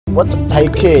What the? Hey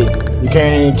kid, you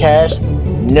carrying any cash?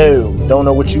 No, don't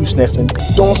know what you sniffing.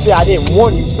 Don't say I didn't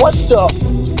warn you. What the?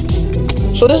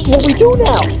 So this is what we do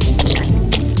now?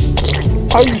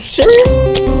 Are you serious?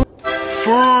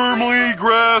 Firmly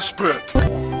grasp it.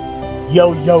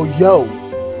 Yo, yo, yo.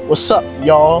 What's up,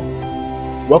 y'all?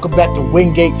 Welcome back to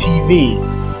Wingate TV.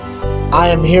 I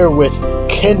am here with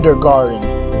Kindergarten.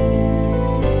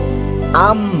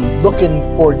 I'm looking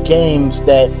for games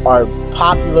that are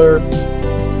popular.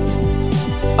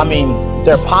 I mean,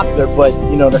 they're popular, but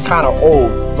you know, they're kind of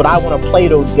old. But I want to play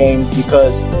those games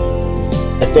because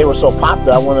if they were so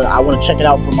popular, I want to check it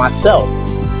out for myself.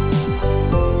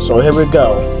 So here we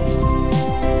go.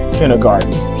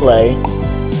 Kindergarten. Play.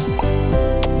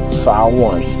 File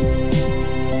 1.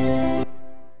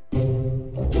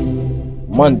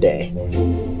 Monday.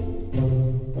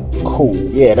 Cool.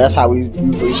 Yeah, that's how we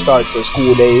usually start the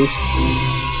school days.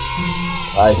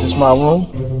 Alright, is this my room?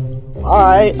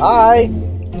 Alright, alright.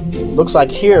 Looks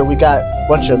like here we got a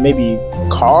bunch of maybe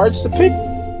cards to pick.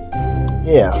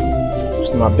 Yeah.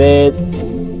 Just my bed.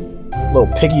 Little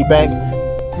piggy bank.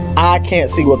 I can't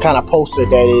see what kind of poster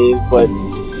that is, but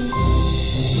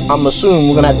I'm assuming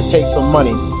we're gonna have to take some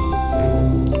money.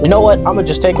 You know what? I'm gonna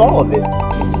just take all of it.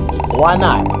 Why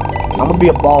not? I'm gonna be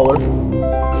a baller.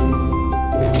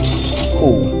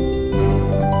 Cool.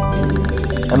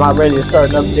 Am I ready to start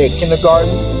another day at kindergarten?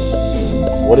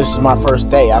 Well, this is my first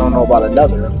day. I don't know about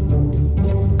another.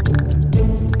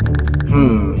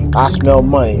 I smell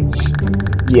money.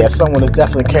 Yeah, someone is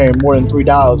definitely carrying more than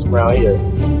 $3 around here.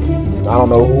 I don't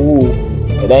know who.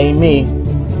 It ain't me.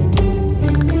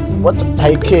 What the?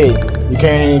 Hey kid, you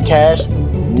carrying any cash?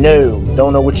 No,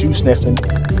 don't know what you sniffing.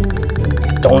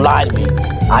 Don't lie to me.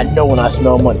 I know when I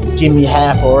smell money. Give me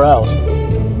half or else.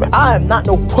 Man, I am not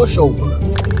no pushover.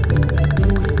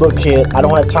 Look kid, I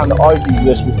don't have time to argue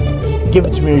this with you. Give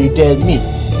it to me or you're dead meat.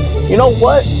 You know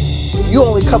what? You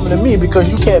only coming to me because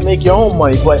you can't make your own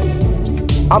money, but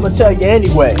I'm gonna tell you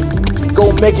anyway.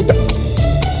 Go make it.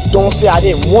 Don't say I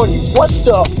didn't warn you. What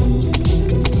the?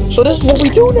 So this is what we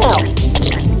do now?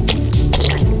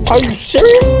 Are you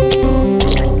serious?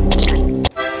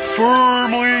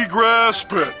 Firmly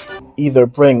grasp it. Either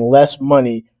bring less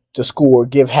money to school or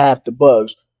give half the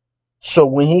bugs. So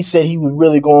when he said he was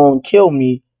really going to kill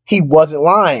me, he wasn't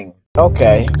lying.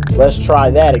 Okay, let's try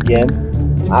that again.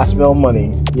 I smell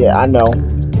money. Yeah, I know.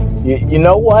 You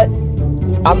know what?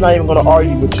 I'm not even going to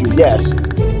argue with you. Yes.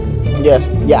 Yes.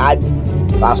 Yeah,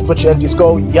 I'll split your empty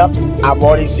skull. Yup. I've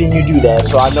already seen you do that,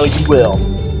 so I know you will.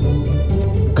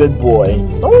 Good boy.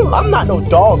 I'm not no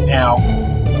dog now.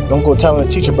 Don't go telling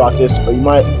the teacher about this, or you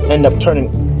might end up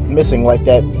turning missing like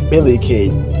that Billy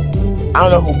kid. I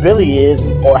don't know who Billy is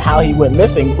or how he went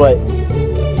missing, but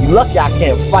you lucky I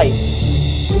can't fight.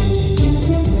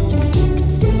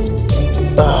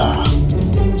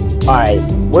 Alright,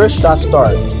 where should I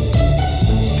start?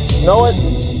 You know what?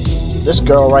 This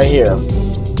girl right here.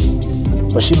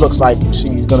 But she looks like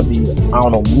she's gonna be, I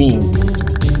don't know, mean.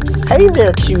 Hey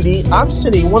there, cutie. I'm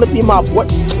Cindy. Wanna be my boy?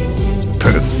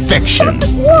 Perfection.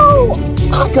 Whoa!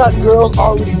 I got girls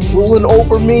already drooling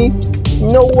over me.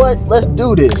 You know what? Let's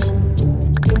do this.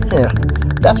 Yeah,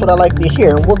 that's what I like to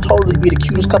hear, and we'll totally be the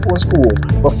cutest couple in school.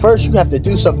 But first, you have to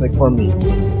do something for me.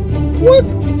 What?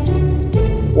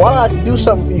 Why do I have to do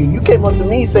something for you? You came up to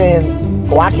me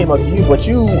saying, oh, I came up to you, but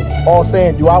you all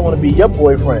saying, do I want to be your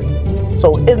boyfriend?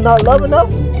 So isn't our love enough?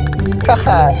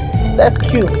 Haha, that's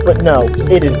cute, but no,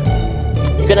 it isn't.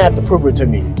 You're gonna have to prove it to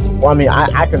me. Well, I mean,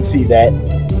 I can see that.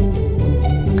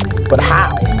 But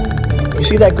how? You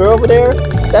see that girl over there?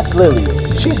 That's Lily.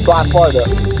 She's by far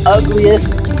the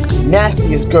ugliest,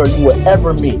 nastiest girl you will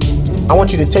ever meet. I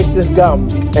want you to take this gum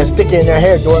and stick it in her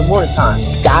hair during morning time.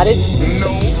 Got it?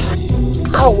 No.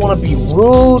 I don't want to be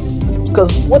rude,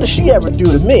 because what does she ever do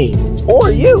to me?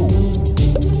 Or you?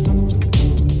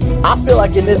 I feel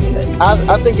like in this,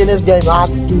 I think in this game I have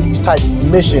to do these type of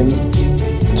missions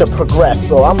to progress,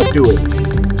 so I'm gonna do it.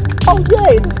 Oh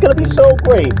yay, this is gonna be so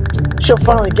great. She'll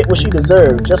finally get what she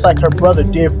deserves, just like her brother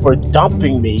did for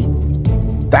dumping me.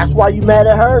 That's why you mad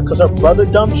at her? Because her brother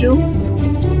dumped you?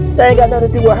 That ain't got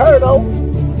nothing to do with her though.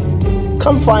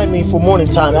 Come find me for morning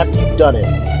time after you've done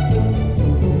it.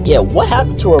 Yeah, what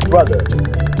happened to her brother?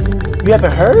 You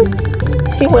haven't heard?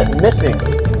 He went missing.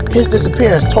 His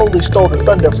disappearance totally stole the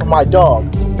thunder from my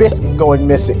dog, Biscuit, going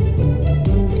missing.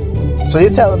 So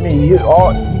you're telling me you're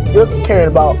caring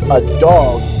about a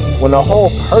dog when a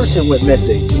whole person went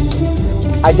missing?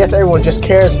 I guess everyone just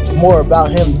cares more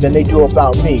about him than they do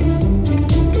about me.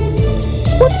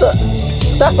 What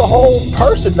the? That's a whole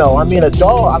person though. I mean, a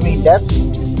dog, I mean, that's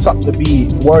something to be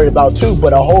worried about too,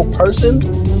 but a whole person?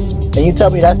 And you tell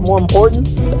me that's more important?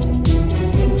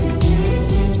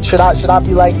 Should I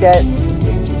be like that?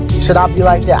 Should I be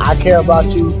like that? I care about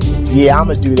you. Yeah, I'm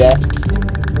gonna do that.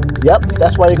 Yep,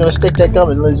 that's why you're gonna stick that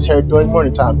gum in Liz's hair during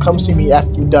morning time. Come see me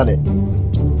after you've done it.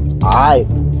 Alright.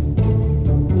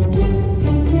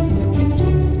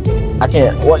 I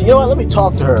can't. Well, you know what? Let me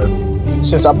talk to her.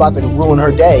 Since I'm about to ruin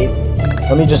her day,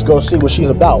 let me just go see what she's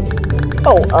about.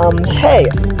 Oh, hey,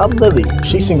 I'm Lily.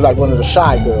 She seems like one of the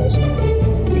shy girls.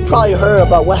 You probably heard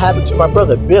about what happened to my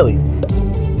brother, Billy.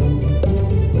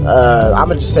 I'm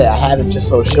gonna just say I haven't, just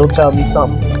so she'll tell me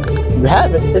something. You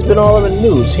haven't? It's been all over the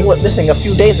news. He went missing a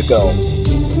few days ago.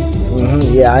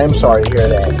 Yeah, I am sorry to hear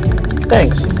that.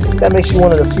 Thanks. That makes you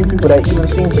one of the few people that even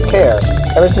seem to care.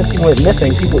 Ever since he went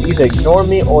missing, people either ignore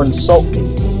me or insult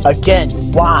me. Again,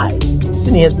 why?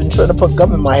 Sydney has been trying to put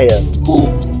gum in my hair. Ooh,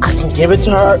 I can give it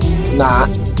to her? Nah,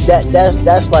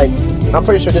 that's like, I'm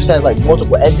pretty sure this has like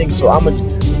multiple endings, so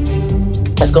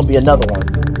that's gonna be another one.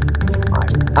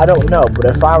 I don't know, but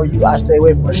if I were you, I'd stay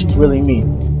away from her. She's really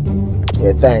mean.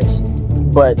 Yeah, thanks.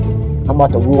 But I'm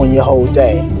about to ruin your whole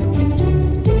day.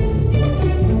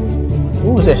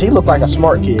 Who's this? He look like a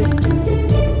smart kid.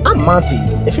 I'm Monty.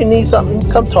 If you need something,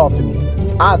 come talk to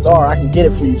me. Odds are I can get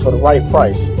it for you for the right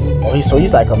price. Oh,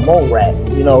 he's like a mole rat.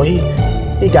 You know, he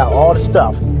got all the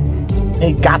stuff.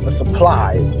 He got the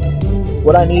supplies.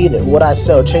 What I need and what I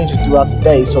sell changes throughout the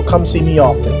day, so come see me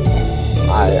often.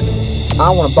 I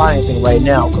don't want to buy anything right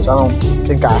now because I don't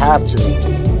think I have to.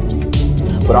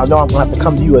 But I know I'm going to have to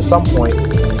come to you at some point.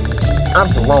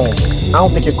 I'm Jerome. I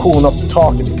don't think you're cool enough to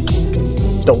talk to me.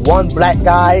 The one black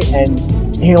guy and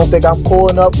he don't think I'm cool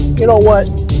enough? You know what?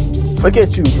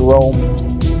 Forget you, Jerome.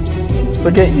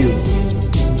 Forget you.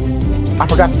 I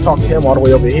forgot to talk to him all the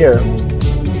way over here.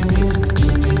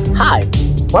 Hi.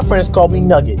 My friends call me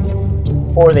Nugget.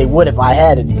 Or they would if I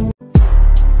had any.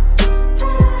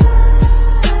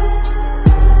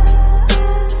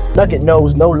 Nugget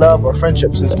knows no love or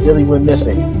friendship since Billy went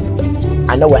missing.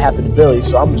 I know what happened to Billy,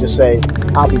 so I'm gonna just say,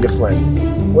 I'll be your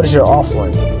friend. What is your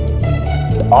offering?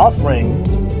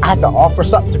 Offering? I have to offer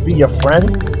something to be your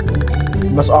friend?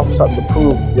 You must offer something to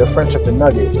prove your friendship to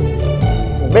Nugget.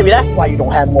 Maybe that's why you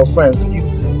don't have more friends.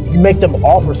 You make them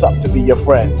offer something to be your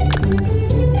friend.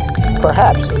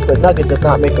 Perhaps, but Nugget does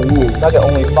not make a rule. Nugget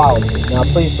only follows it. Now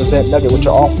please present Nugget with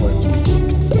your offering.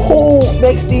 Who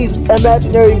makes these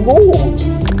imaginary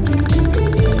rules?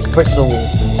 Principal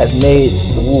has made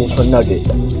the rules for Nugget.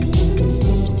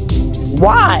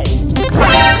 Why?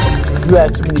 You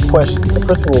ask too many questions. The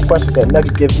principal requested that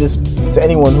Nugget give this to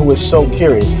anyone who is so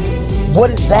curious. What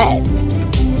is that?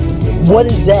 What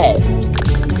is that?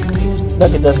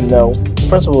 Nugget doesn't know. The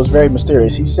principal was very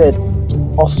mysterious. He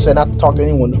also said not to talk to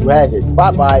anyone who has it.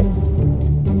 Bye-bye.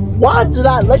 Why did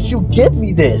I let you give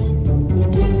me this?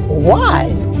 Why?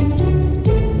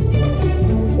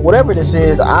 Whatever this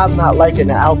is, I'm not liking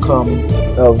the outcome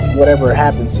of whatever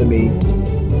happens to me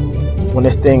when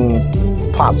this thing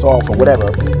pops off or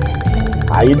whatever.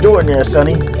 How you doing there,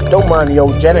 Sonny? Don't mind the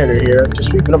old janitor here. Just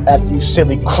sweeping up after you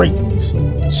silly cretins.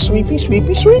 Sweepy,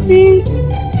 sweepy, sweepy.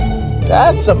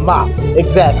 That's a mop.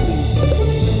 Exactly.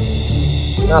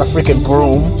 Not a freaking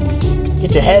broom.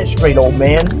 Get your head straight, old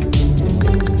man.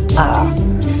 Ah,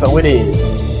 so it is.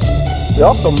 You're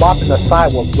also mopping the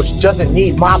sidewalk, which doesn't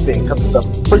need mopping because it's a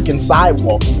freaking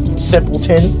sidewalk,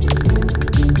 simpleton.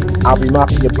 I'll be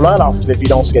mopping your blood off if you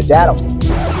don't skedaddle.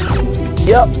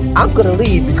 Yep, I'm gonna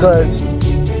leave because,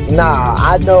 nah,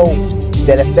 I know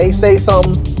that if they say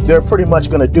something, they're pretty much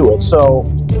gonna do it. So,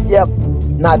 yep,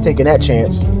 not taking that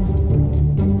chance.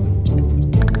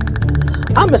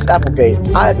 I'm Miss Applegate.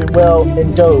 I have been well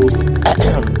endowed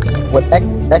with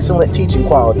excellent teaching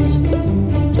qualities.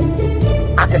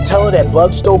 I can tell her that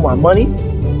Bug stole my money?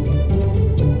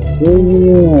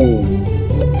 Ooh.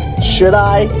 Should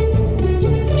I?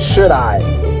 Should I?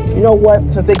 You know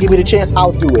what? Since they give me the chance,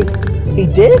 I'll do it. He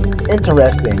did?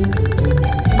 Interesting.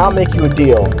 I'll make you a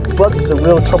deal. Bugs is a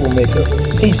real troublemaker.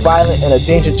 He's violent and a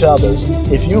danger to others.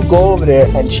 If you go over there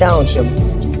and challenge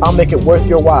him, I'll make it worth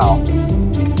your while.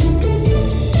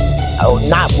 Oh,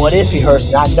 not what if he hurts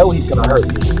me. I know he's gonna hurt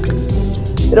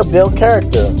me. It'll build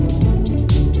character.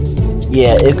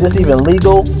 Yeah, is this even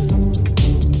legal?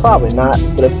 Probably not,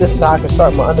 but if this is how I can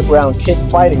start my underground kid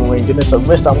fighting ring, then it's a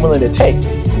risk I'm willing to take.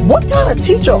 What kind of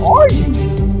teacher are you?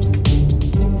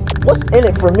 What's in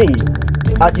it for me?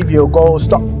 I'll give you a gold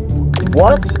star.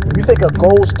 What? You think a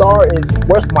gold star is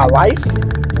worth my life?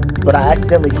 But I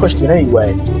accidentally pushed it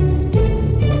anyway.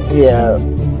 Yeah,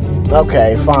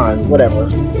 okay, fine, whatever.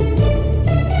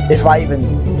 If I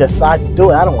even decide to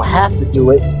do it, I don't have to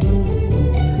do it.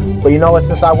 But you know what,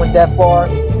 since I went that far,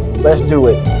 let's do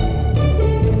it.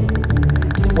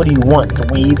 What do you want,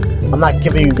 dweeb? I'm not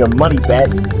giving you your money back.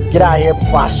 Get out of here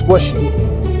before I squish you.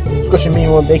 Squishing me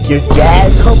will make your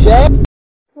dad come back?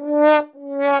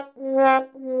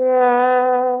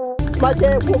 My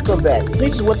dad will come back. He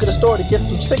just went to the store to get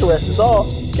some cigarettes, is all.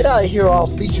 Get out of here or I'll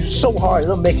beat you so hard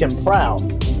it'll make him proud.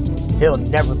 He'll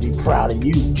never be proud of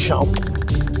you, chump.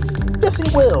 Yes, he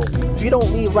will. If you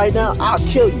don't leave right now, I'll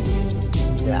kill you.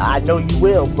 Yeah, I know you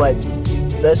will, but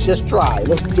let's just try.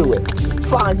 Let's do it.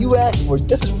 Fine, you asked for it.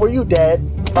 This is for you, Dad.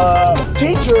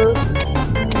 Teacher,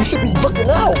 you should be looking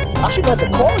out. I shouldn't have to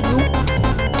call you.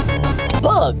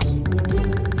 Bugs.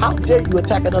 How dare you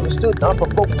attack another student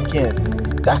unprovoked again?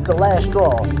 That's the last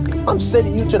straw. I'm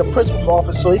sending you to the principal's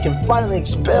office so he can finally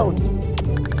expel you.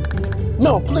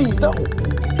 No, please don't.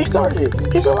 He started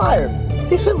it. He's a liar.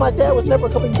 He said my dad was never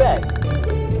coming back.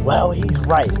 Well, he's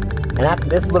right. And after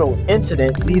this little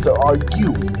incident, neither are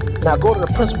you. Now go to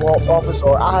the principal's office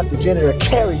or I'll have the janitor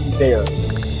carry you there.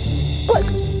 What?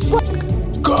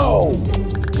 Go!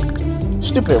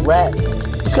 Stupid rat.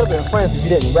 We could have been friends if you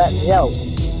didn't rat me out.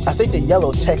 I think the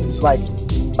yellow text is like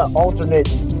an alternate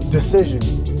decision.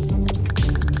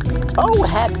 Oh,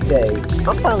 happy day.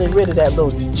 I'm finally rid of that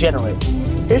little degenerate.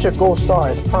 Here's your gold star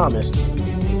as promised.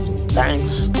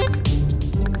 Thanks. Now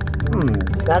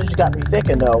that you got me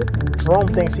thinking though, Jerome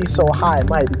thinks he's so high and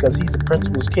mighty because he's the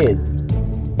principal's kid.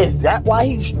 Is that why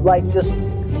he just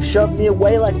shoved me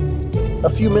away like a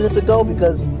few minutes ago?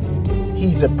 Because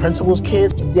he's a principal's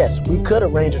kid? Yes, we could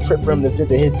arrange a trip for him to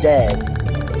visit his dad.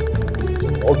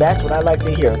 Oh, that's what I like to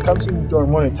hear. Come see me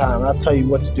during morning time. I'll tell you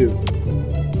what to do.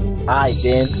 Alright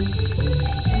then.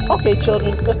 Okay,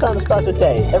 children, it's time to start the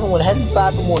day. Everyone head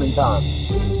inside for morning time.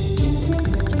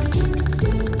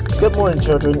 Good morning,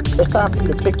 children. It's time for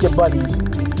you to pick your buddies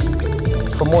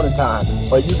for morning time,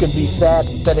 or you can be sad,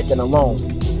 pathetic, and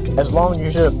alone. As long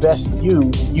as you're the best you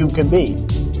can be.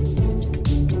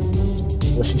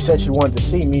 Well, she said she wanted to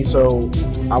see me, so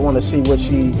I want to see what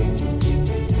she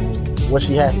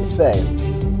has to say.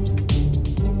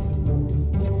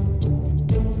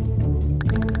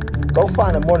 Go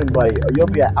find a morning buddy, or you'll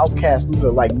be an outcast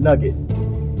loser like Nugget.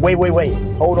 Wait.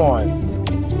 Hold on.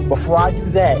 Before I do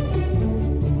that,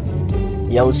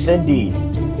 yo, Cindy.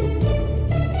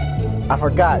 I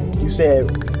forgot. You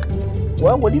said,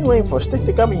 well, what are you waiting for? Stick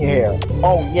the gum in your hair.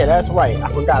 Oh, yeah, that's right. I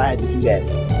forgot I had to do that.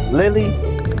 Lily.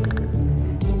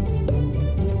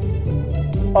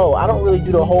 Oh, I don't really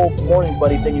do the whole morning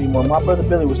buddy thing anymore. My brother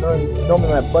Billy was normally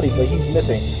my buddy, but he's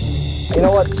missing. You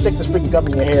know what? Stick this freaking gum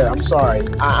in your hair. I'm sorry.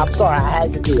 I'm sorry. I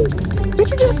had to do it. Did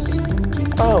you just...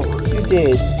 Oh, you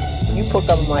did. You put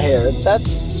gum in my hair. That's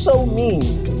so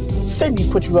mean. Cindy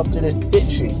put you up to this,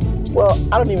 did she? Well,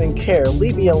 I don't even care.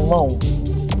 Leave me alone.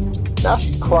 Now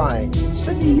she's crying.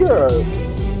 Cindy, you're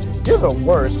the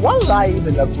worst. Why did I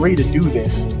even agree to do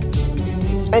this?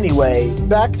 Anyway,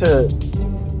 back to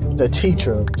the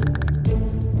teacher.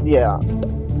 Yeah.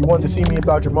 You wanted to see me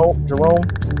about Jerome?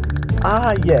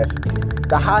 Ah, yes.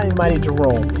 The high and mighty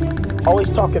Jerome. Always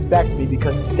talking back to me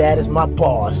because his dad is my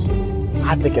boss.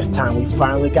 I think it's time we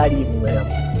finally got even with him.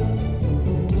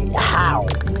 How?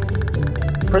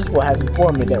 The principal has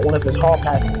informed me that one of his hall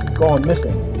passes has gone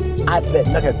missing. I bet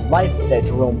Nugget's life that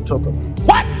Jerome took him.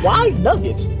 What? Why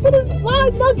Nuggets? Why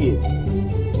Nugget?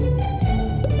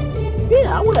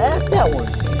 Yeah, I would have asked that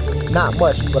one. Not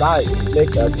much, but I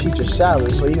make a teacher's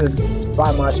salary, so even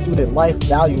by my student life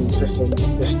valuing system,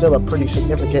 is still a pretty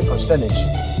significant percentage.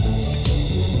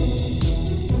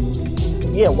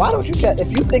 Yeah, why don't you check?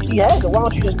 If you think he has it, why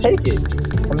don't you just take it?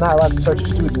 I'm not allowed to search a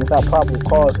student without probable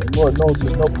cause, and Lord knows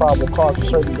there's no probable cause for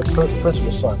searching the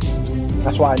principal's son.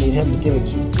 That's why I need him to give it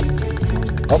to you.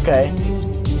 Okay,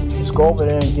 just go over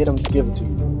there and get him to give it to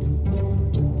you.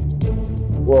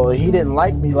 Well, he didn't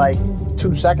like me like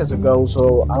 2 seconds ago,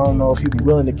 so I don't know if he'd be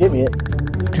willing to give me it.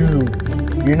 Dude,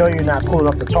 you know you're not cool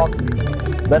enough to talk to me,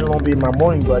 let alone be my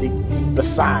morning buddy.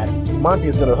 Besides, Monty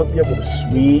is gonna hook me up with a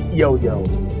sweet yo-yo.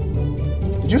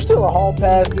 Did you steal a hall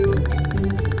pass, dude?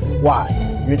 Why?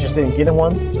 You interested in getting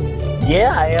one?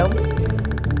 Yeah, I am.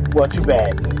 Well, too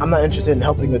bad. I'm not interested in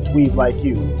helping a dweeb like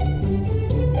you.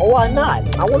 Oh, why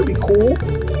not? I want to be cool.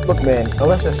 Look, man,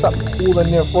 unless there's something cool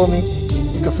in there for me,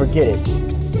 you can forget it.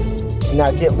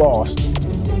 Now get lost.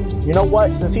 You know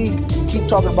what? Since he keep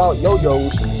talking about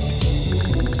yo-yos,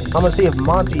 I'm gonna see if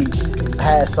Monty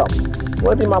has something.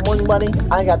 Wanna be my morning buddy?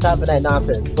 I ain't got time for that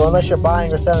nonsense. So unless you're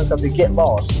buying or selling something, get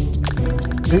lost.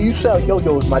 Do you sell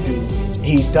yo-yos, my dude?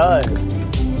 He does.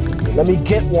 Let me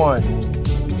get one.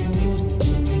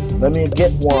 Let me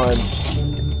get one.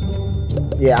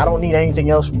 Yeah, I don't need anything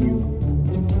else from you.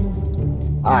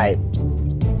 Alright.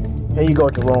 Here you go,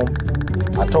 Jerome.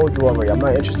 I told you already, I'm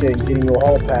not interested in getting you a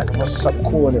hall pass unless there's something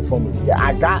cool in it for me. Yeah,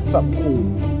 I got something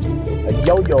cool. A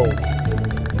yo-yo.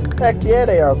 Heck yeah,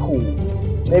 they are cool.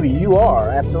 Maybe you are,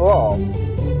 after all.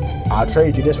 I'll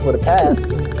trade you this for the pass.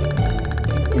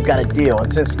 We got a deal,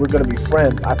 and since we're gonna be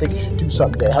friends, I think you should do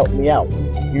something to help me out.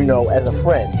 You know, as a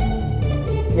friend.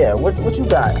 Yeah, what you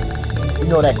got? You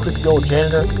know that creepy old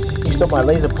janitor? He stole my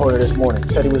laser pointer this morning.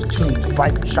 Said it was too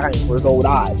bright and shiny for his old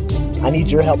eyes. I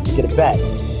need your help to get it back.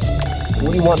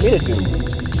 What do you want me to do?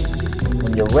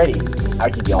 When you're ready,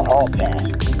 I'll give you a hall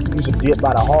pass. You can use it to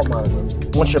by the hall monitor.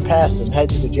 Once you're past him, head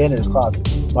to the janitor's closet.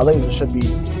 My laser should be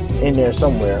in there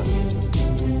somewhere.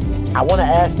 I want to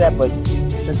ask that, but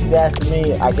since he's asking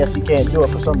me, I guess he can't do it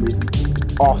for some reason.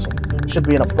 Awesome. Should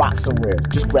be in a box somewhere.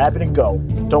 Just grab it and go.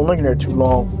 Don't linger there too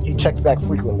long. He checks back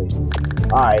frequently.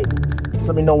 Alright.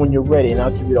 Let me know when you're ready and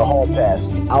I'll give you the hall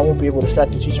pass. I won't be able to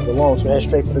distract the teacher for long, so head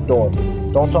straight for the door.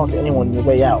 Don't talk to anyone on your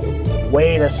way out.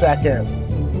 Wait a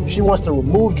second. She wants to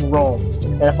remove Jerome,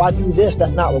 and if I do this,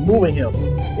 that's not removing him.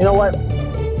 You know what?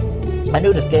 I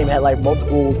knew this game had like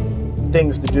multiple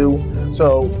things to do,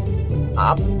 so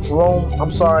Jerome,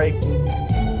 I'm sorry.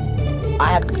 I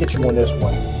have to get you on this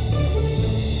one.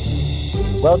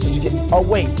 Well, did you get... Oh,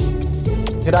 wait.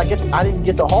 I didn't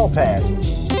get the hall pass.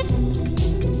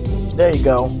 There you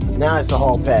go. Now it's a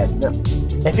hall pass. Now,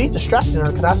 if he's distracting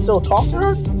her, can I still talk to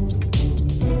her?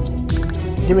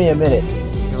 Give me a minute.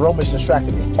 Jerome is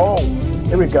distracting me. Oh,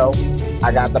 here we go.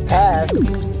 I got the pass.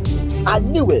 I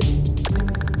knew it.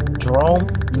 Jerome,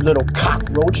 you little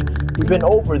cockroach. We've been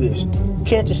over this. You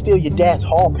can't just steal your dad's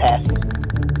hall passes.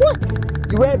 What?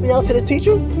 You ran me out to the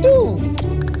teacher? Dude!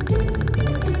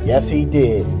 Yes, he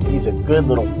did. He's a good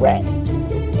little rat.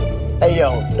 Hey,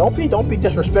 yo, don't be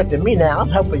disrespecting me now. I'm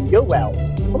helping you out.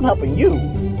 I'm helping you.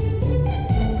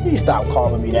 Please stop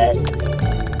calling me that.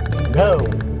 No.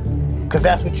 Because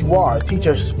that's what you are,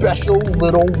 teacher's special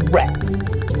little rat.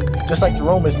 Just like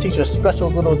Jerome is teacher's special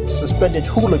little suspended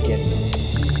hooligan.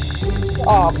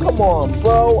 Aw, come on,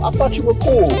 bro. I thought you were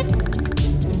cool.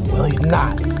 Well, he's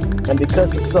not. And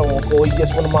because he's so cool, he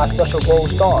gets one of my special gold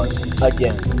stars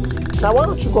again. Now, why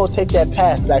don't you go take that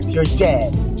pass back to your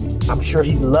dad? I'm sure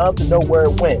he'd love to know where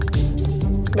it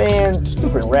went. Man,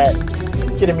 stupid rat.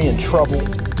 Getting me in trouble.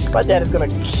 My dad is gonna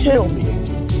kill me.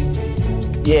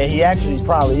 Yeah, he actually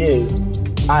probably is.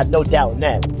 I have no doubt in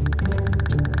that.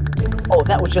 Oh,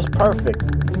 that was just perfect.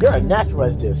 You're a natural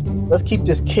as this. Let's keep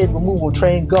this kid removal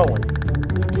train going.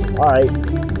 Alright.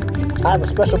 I have a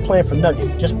special plan for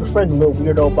Nugget. Just befriend the little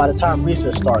weirdo by the time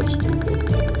recess starts.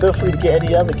 Feel free to get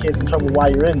any other kids in trouble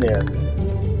while you're in there.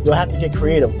 You'll have to get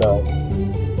creative though.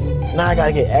 Now I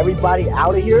gotta get everybody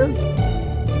out of here?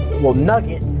 Well,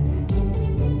 Nugget.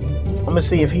 I'm gonna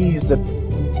see if he's the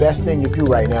best thing to do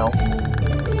right now.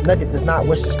 Nugget does not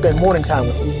wish to spend morning time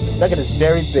with you. Nugget is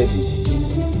very busy.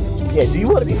 Yeah, do you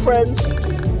want to be friends?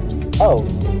 Oh.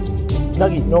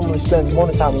 Nugget normally spends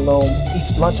morning time alone,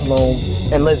 eats lunch alone,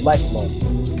 and lives life alone.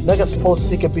 Nugget's supposed to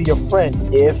he could be your friend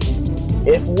if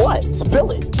what?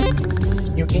 Spill it.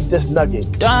 You eat this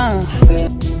nugget. Done.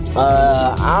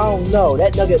 I don't know.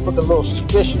 That nugget look a little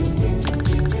suspicious.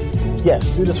 Yes,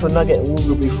 do this for Nugget and we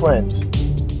will be friends.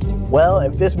 Well,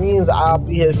 if this means I'll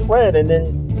be his friend and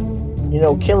then, you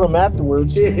know, kill him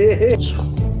afterwards,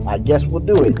 I guess we'll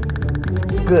do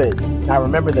it. Good. Now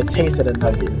remember the taste of the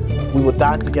nugget. We will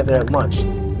dine together at lunch.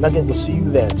 Nugget will see you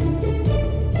then.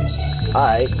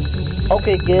 Alright.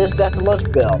 Okay, kids, that's the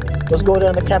lunch bell. Let's go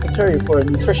down to the cafeteria for a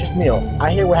nutritious meal.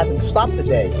 I hear we're having slop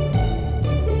today.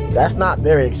 That's not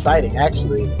very exciting,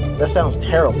 actually. That sounds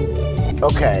terrible.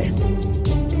 Okay.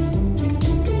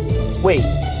 Wait.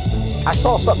 I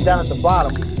saw something down at the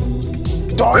bottom.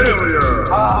 Darn it!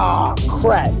 Ah,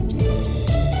 crap.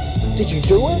 Did you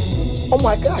do it? Oh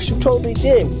my gosh, you totally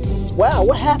did. Wow,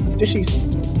 what happened?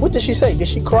 What did she say? Did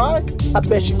she cry? I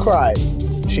bet she cried.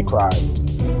 She cried.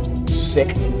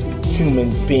 Sick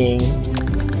human being.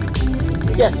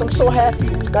 Yes, I'm so happy.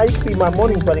 Now you can be my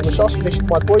morning buddy, which also makes you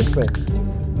my boyfriend.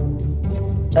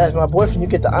 As my boyfriend, you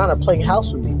get the honor of playing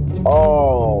house with me.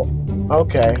 Oh,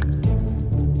 okay.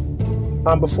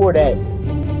 Before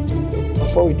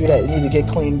we do that, you need to get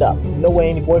cleaned up. No way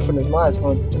any boyfriend of mine is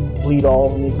going to bleed all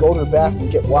over me. Go to the bathroom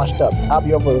and get washed up. I'll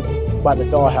be over by the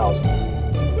dollhouse.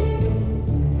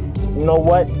 You know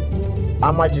what?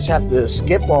 I might just have to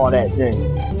skip all that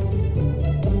then.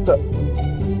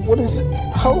 What is it?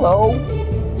 Hello?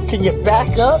 Can you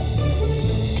back up?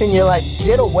 Can you, like,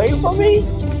 get away from me?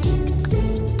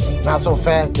 Not so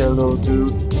fast there, little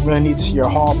dude. You're gonna need to see your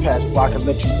hall pass before I can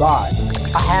let you by.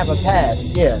 I have a pass,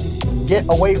 yeah. Get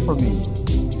away from me.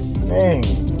 Dang.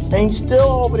 And he's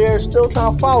still over there, still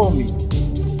trying to follow me.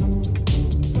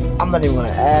 I'm not even gonna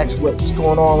ask what's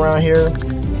going on around here.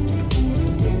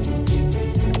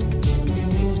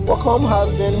 Welcome,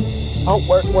 husband. Hope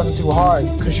work wasn't too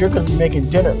hard, because you're gonna be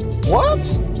making dinner. What?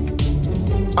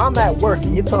 I'm at work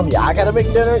and you're telling me I gotta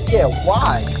make dinner? Yeah,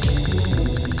 why?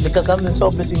 Because I've been so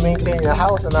busy maintaining the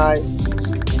house and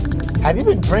Have you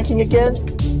been drinking again?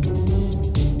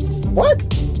 What?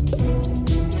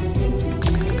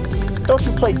 Don't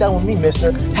you play dumb with me,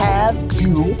 mister. Have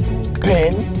you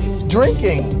been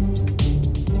drinking?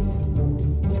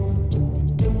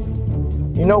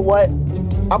 You know what?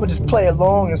 I'm gonna just play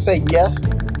along and say yes.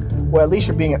 Well, at least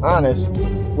you're being honest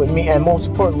with me, and most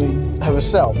importantly,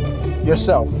 yourself.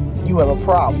 You have a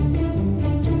problem.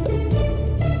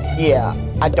 Yeah,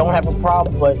 I don't have a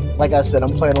problem, but like I said,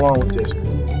 I'm playing along with this.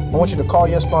 I want you to call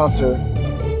your sponsor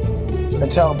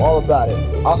and tell them all about it.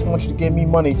 I also want you to give me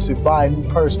money to buy a new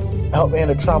purse and help me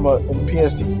end the trauma in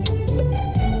PSD.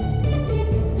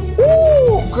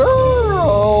 Ooh,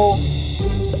 girl!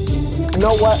 You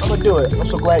know what? I'm gonna do it. I'm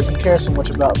so glad you care so much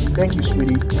about me. Thank you,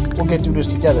 sweetie. We'll get through this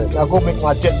together. Now go make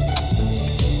my dip.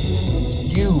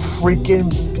 You freaking...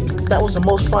 That was the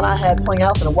most fun I had playing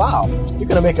house in a while. You're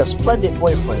gonna make a splendid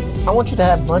boyfriend. I want you to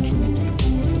have lunch with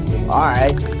me.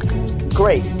 Alright.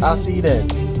 Great. I'll see you then.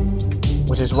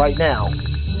 Which is right now.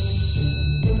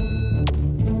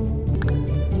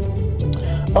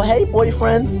 Oh, hey,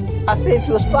 boyfriend. I saved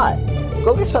you a spot.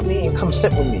 Go get something to eat and come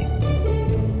sit with me.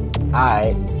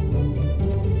 Alright.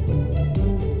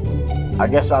 I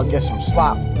guess I'll get some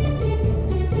slop.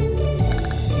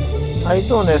 How you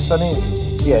doing there, Sonny?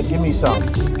 Yeah, give me some.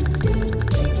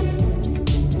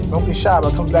 Don't be shy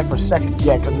about coming back for seconds.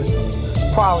 Yeah, because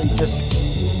it's probably just...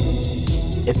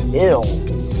 It's ill.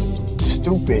 It's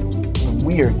stupid and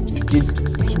weird to give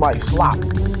somebody slop.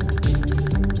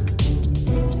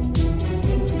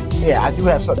 Yeah, I do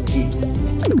have something to eat.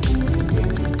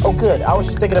 Oh, good. I was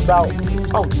just thinking about...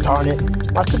 Oh, darn it.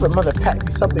 My stupid mother packed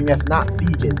me something that's not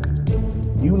vegan.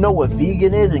 You know what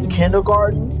vegan is in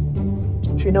kindergarten?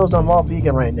 She knows I'm all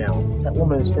vegan right now. That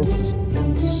woman is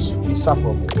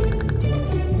insufferable.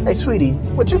 Hey, sweetie,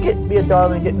 would you be a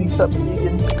darling, get me something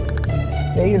vegan?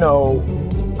 Yeah, you know,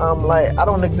 I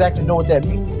don't exactly know what that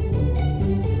means.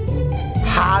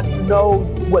 How do you know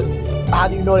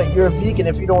that you're a vegan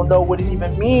if you don't know what it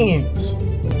even means?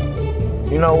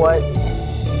 You know what?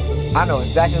 I know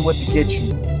exactly what to get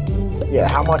you. Yeah,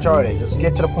 how much are they? Just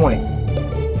get to the point.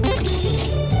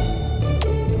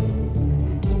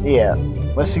 Yeah,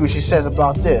 let's see what she says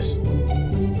about this.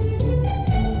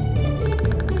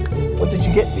 What did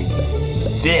you get me?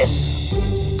 This.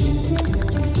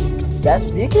 That's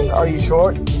vegan? Are you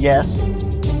sure? Yes.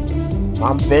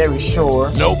 I'm very sure.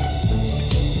 Nope.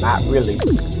 Not really.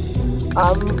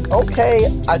 Okay,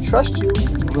 I trust you.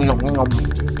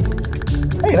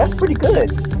 Hey, that's pretty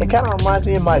good. It kind of reminds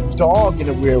me of my dog in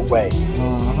a weird way.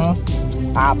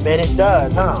 I bet it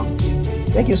does, huh?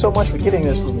 Thank you so much for getting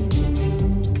this for me.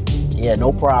 Yeah,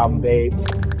 no problem, babe.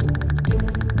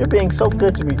 You're being so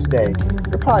good to me today.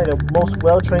 You're probably the most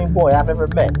well-trained boy I've ever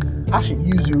met. I should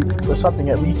use you for something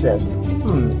at recess.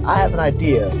 I have an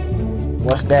idea.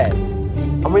 What's that?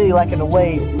 I'm really liking the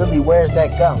way Lily wears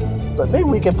that gum. But maybe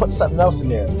we can put something else in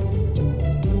there.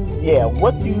 Yeah,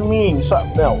 what do you mean,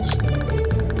 something else?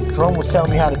 Jerome was telling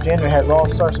me how the janitor has all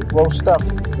sorts of gross stuff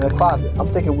in the closet.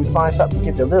 I'm thinking we find something to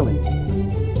give to Lily.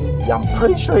 Yeah, I'm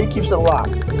pretty sure he keeps it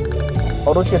locked.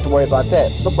 Oh, don't you have to worry about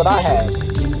that. Look what I have.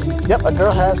 Yep, a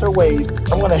girl has her ways.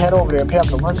 I'm going to head over there and pay off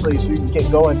the lunch lady so you can get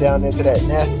going down into that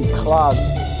nasty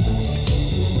closet.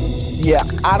 Yeah,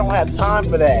 I don't have time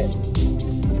for that.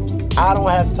 I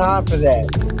don't have time for that.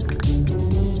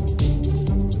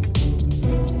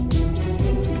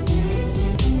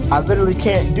 I literally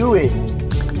can't do it.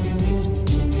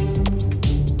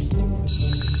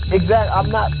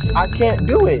 Exactly, I can't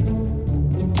do it.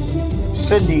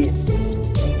 Cindy,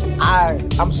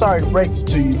 I'm sorry to break this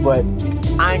to you, but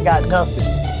I ain't got nothing.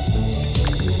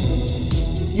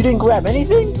 You didn't grab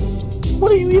anything?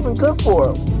 What are you even good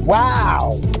for?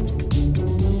 Wow.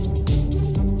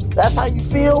 That's how you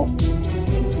feel?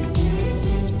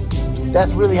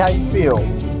 That's really how you feel.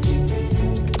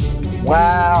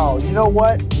 Wow. You know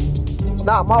what? It's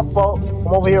not my fault. I'm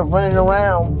over here running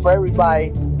around for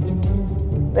everybody.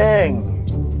 Dang.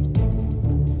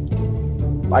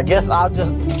 I guess I'll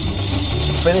just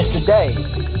finish the day.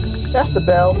 That's the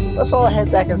bell. Let's all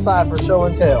head back inside for show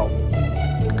and tell.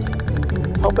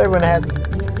 Hope everyone has a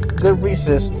good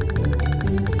recess.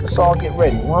 Let's all get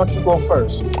ready. Why don't you go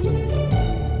first?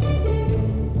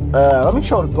 Let me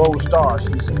show the gold star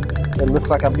since it looks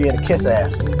like I'm being a kiss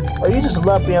ass. Oh, you just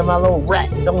love being my little rat,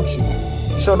 don't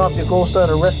you? Showing off your gold star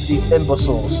to the rest of these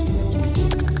imbeciles.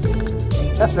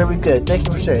 That's very good. Thank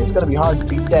you for sharing. It's gonna be hard to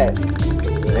beat that.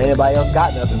 And anybody else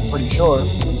got nothing, I'm pretty sure.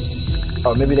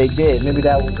 Or maybe they did. Maybe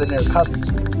that was in their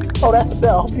cubbies. Oh, that's the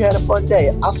bell. Hope you had a fun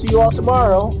day. I'll see you all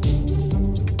tomorrow.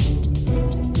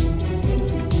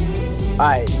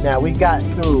 Alright, now we got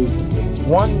through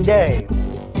one day.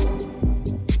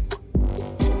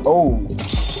 Oh.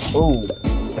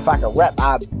 If I could rap,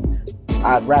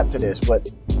 I'd rap to this, but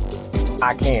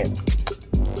I can't.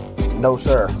 No,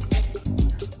 sir.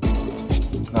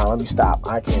 No, let me stop.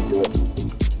 I can't do it.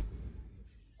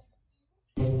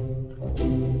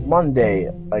 Monday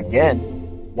again.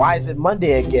 Why is it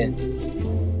Monday again?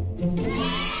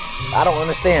 I don't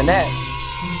understand that.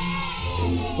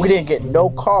 We didn't get no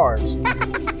cards.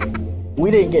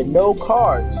 We didn't get no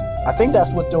cards. I think that's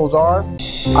what those are.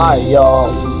 Alright, y'all.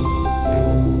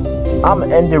 I'm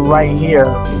gonna end it right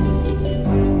here.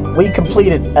 We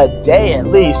completed a day at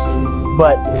least,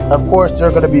 but of course there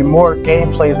are gonna be more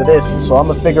gameplays of this, so I'm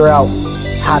gonna figure out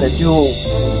how to do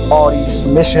all these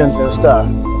missions and stuff.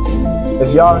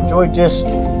 If y'all enjoyed this,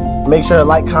 make sure to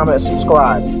like, comment,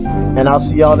 subscribe, and I'll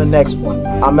see y'all in the next one.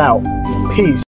 I'm out. Peace.